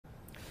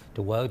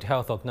The World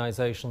Health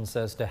Organization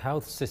says the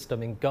health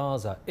system in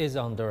Gaza is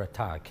under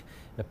attack.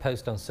 In a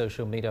post on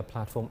social media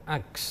platform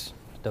X,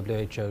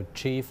 WHO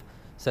chief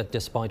said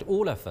despite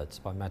all efforts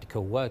by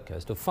medical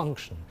workers to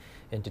function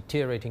in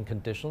deteriorating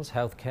conditions,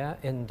 healthcare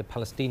in the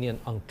Palestinian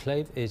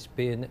enclave is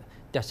being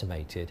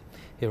decimated.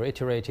 He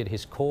reiterated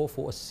his call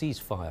for a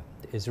ceasefire.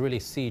 The Israeli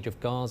siege of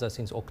Gaza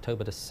since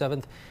October the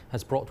 7th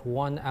has brought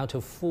 1 out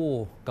of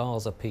 4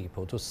 Gaza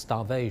people to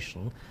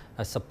starvation,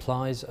 as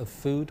supplies of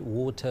food,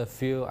 water,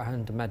 fuel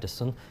and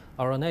medicine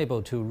are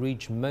unable to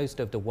reach most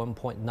of the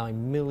 1.9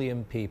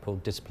 million people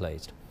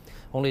displaced.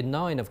 Only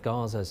 9 of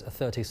Gaza's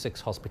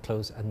 36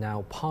 hospitals are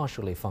now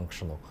partially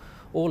functional.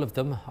 All of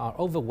them are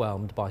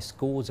overwhelmed by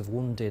scores of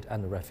wounded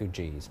and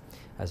refugees.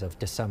 As of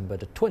December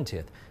the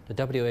 20th,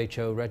 the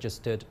WHO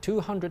registered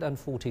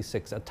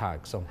 246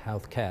 attacks on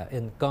healthcare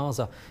in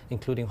Gaza,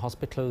 including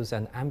hospitals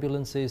and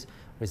ambulances,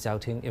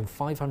 resulting in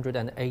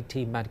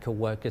 580 medical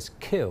workers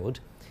killed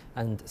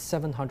and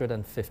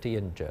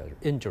 750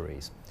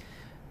 injuries.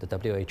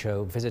 The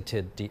WHO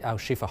visited the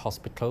Al-Shifa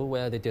hospital,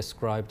 where they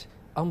described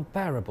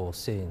unbearable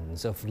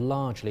scenes of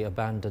largely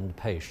abandoned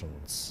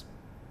patients.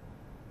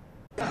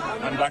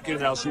 I'm back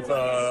in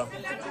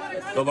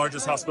Al-Shifa, the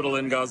largest hospital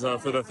in Gaza,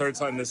 for the 3rd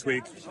time this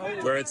week,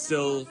 where it's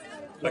still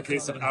a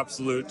case of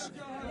absolute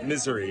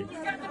misery.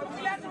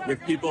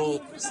 With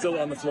people still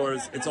on the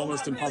floors, it's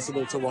almost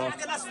impossible to walk.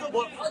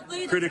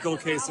 Critical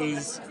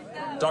cases,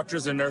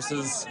 doctors and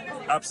nurses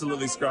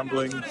absolutely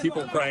scrambling,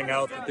 people crying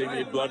out that they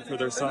need blood for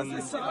their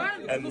son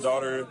and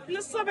daughter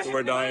who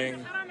are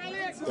dying.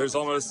 There's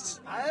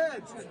almost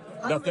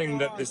nothing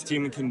that this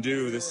team can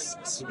do,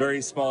 this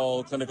very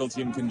small clinical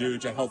team can do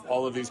to help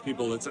all of these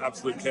people. It's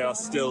absolute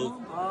chaos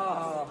still.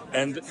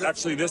 And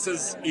actually, this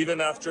is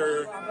even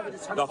after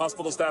the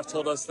hospital staff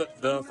told us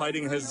that the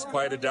fighting has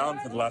quieted down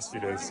for the last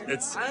few days.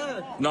 It's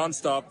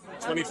nonstop,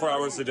 24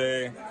 hours a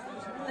day,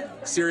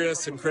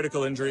 serious and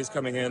critical injuries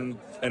coming in,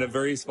 and a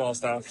very small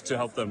staff to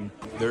help them.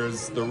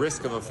 There's the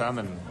risk of a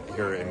famine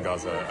here in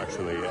Gaza,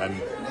 actually,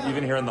 and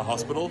even here in the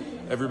hospital,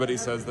 everybody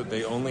says that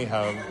they only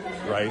have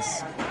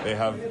rice. They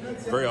have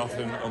very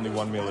often only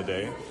 1 meal a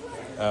day,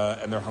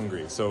 and they're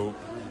hungry. So,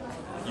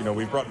 you know,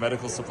 we've brought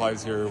medical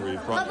supplies here,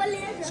 we've brought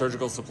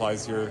surgical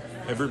supplies here.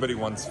 Everybody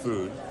wants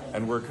food,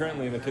 and we're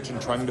currently in the kitchen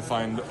trying to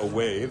find a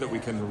way that we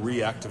can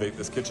reactivate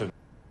this kitchen